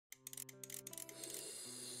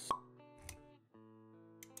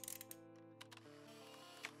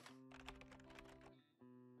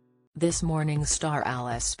This Morning star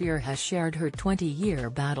Alice Spear has shared her 20-year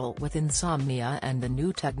battle with insomnia and the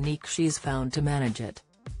new technique she's found to manage it.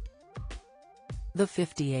 The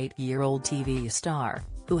 58-year-old TV star,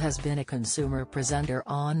 who has been a consumer presenter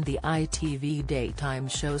on the ITV daytime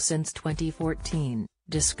show since 2014,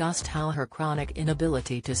 discussed how her chronic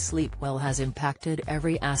inability to sleep well has impacted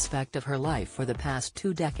every aspect of her life for the past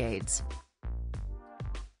 2 decades.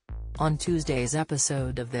 On Tuesday's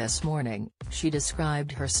episode of This Morning, she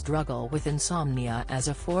described her struggle with insomnia as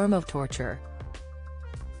a form of torture.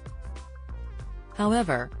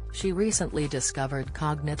 However, she recently discovered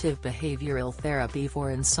cognitive behavioral therapy for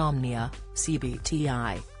insomnia,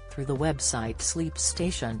 CBTI, through the website Sleep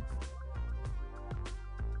Station.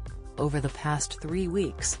 Over the past 3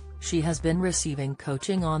 weeks, she has been receiving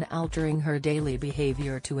coaching on altering her daily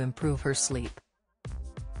behavior to improve her sleep.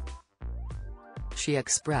 She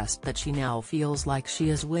expressed that she now feels like she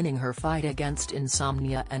is winning her fight against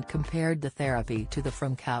insomnia and compared the therapy to the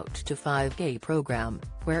From Couch to 5K program,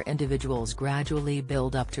 where individuals gradually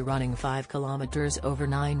build up to running 5 kilometers over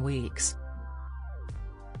 9 weeks.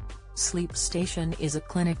 Sleep Station is a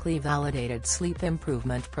clinically validated sleep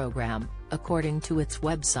improvement program, according to its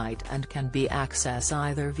website, and can be accessed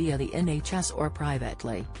either via the NHS or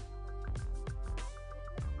privately.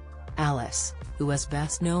 Alice, who is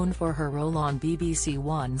best known for her role on BBC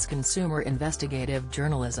One's consumer investigative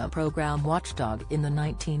journalism programme Watchdog in the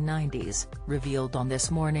 1990s, revealed on This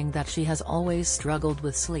Morning that she has always struggled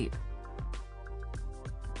with sleep.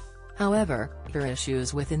 However, her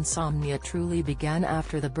issues with insomnia truly began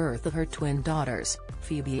after the birth of her twin daughters,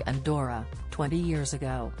 Phoebe and Dora, 20 years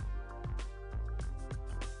ago.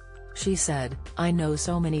 She said, "I know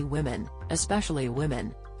so many women, especially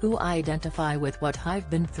women, who identify with what I've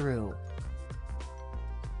been through.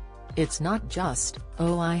 It's not just,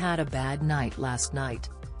 oh, I had a bad night last night.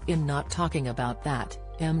 I'm not talking about that,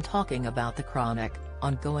 I'm talking about the chronic,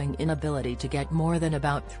 ongoing inability to get more than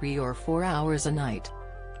about 3 or 4 hours a night."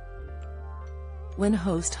 When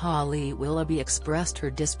host Holly Willoughby expressed her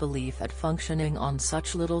disbelief at functioning on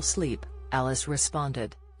such little sleep, Alice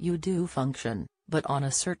responded, "You do function, but on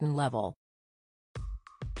a certain level.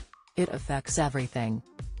 It affects everything.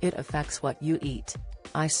 It affects what you eat.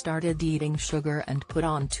 I started eating sugar and put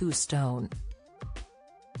on 2 stone.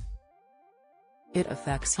 It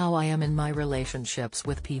affects how I am in my relationships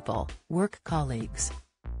with people, work colleagues.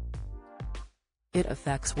 It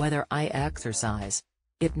affects whether I exercise.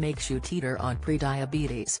 It makes you teeter on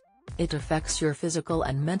prediabetes. It affects your physical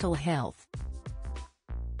and mental health.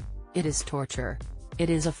 It is torture. It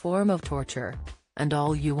is a form of torture. And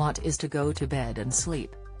all you want is to go to bed and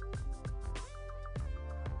sleep."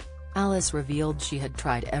 Alice revealed she had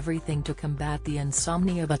tried everything to combat the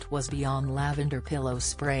insomnia but was beyond lavender pillow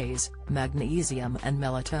sprays, magnesium and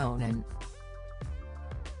melatonin.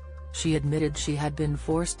 She admitted she had been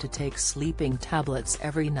forced to take sleeping tablets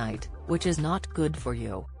every night, which is not good for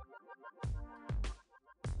you.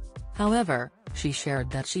 However, she shared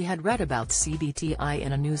that she had read about CBTI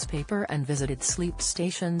in a newspaper and visited Sleep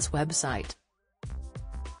Station's website.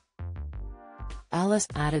 Alice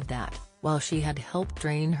added that, while she had helped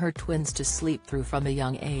train her twins to sleep through from a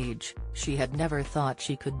young age, she had never thought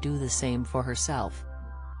she could do the same for herself.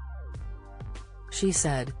 She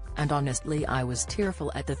said, "And honestly, I was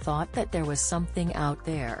tearful at the thought that there was something out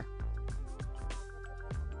there.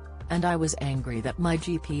 And I was angry that my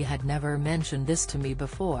GP had never mentioned this to me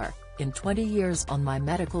before, in 20 years on my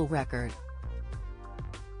medical record."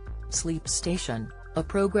 Sleep Station, a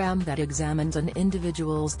program that examines an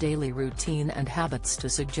individual's daily routine and habits to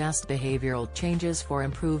suggest behavioral changes for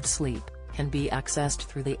improved sleep, can be accessed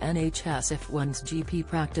through the NHS if one's GP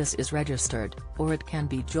practice is registered, or it can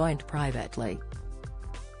be joined privately.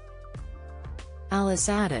 Alice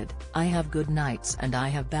added, "I have good nights and I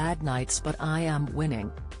have bad nights, but I am winning.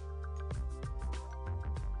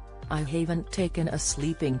 I haven't taken a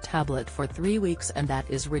sleeping tablet for 3 weeks and that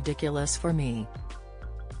is ridiculous for me.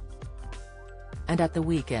 And at the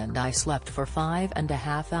weekend I slept for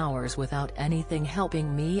 5.5 hours without anything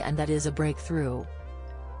helping me, and that is a breakthrough.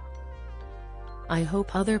 I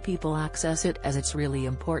hope other people access it as it's really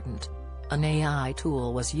important." An AI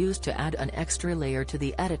tool was used to add an extra layer to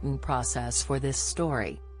the editing process for this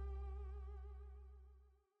story.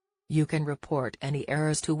 You can report any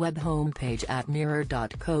errors to web homepage at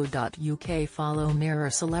mirror.co.uk. Follow Mirror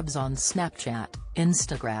Celebs on Snapchat,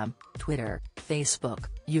 Instagram, Twitter, Facebook,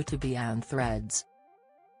 YouTube and Threads.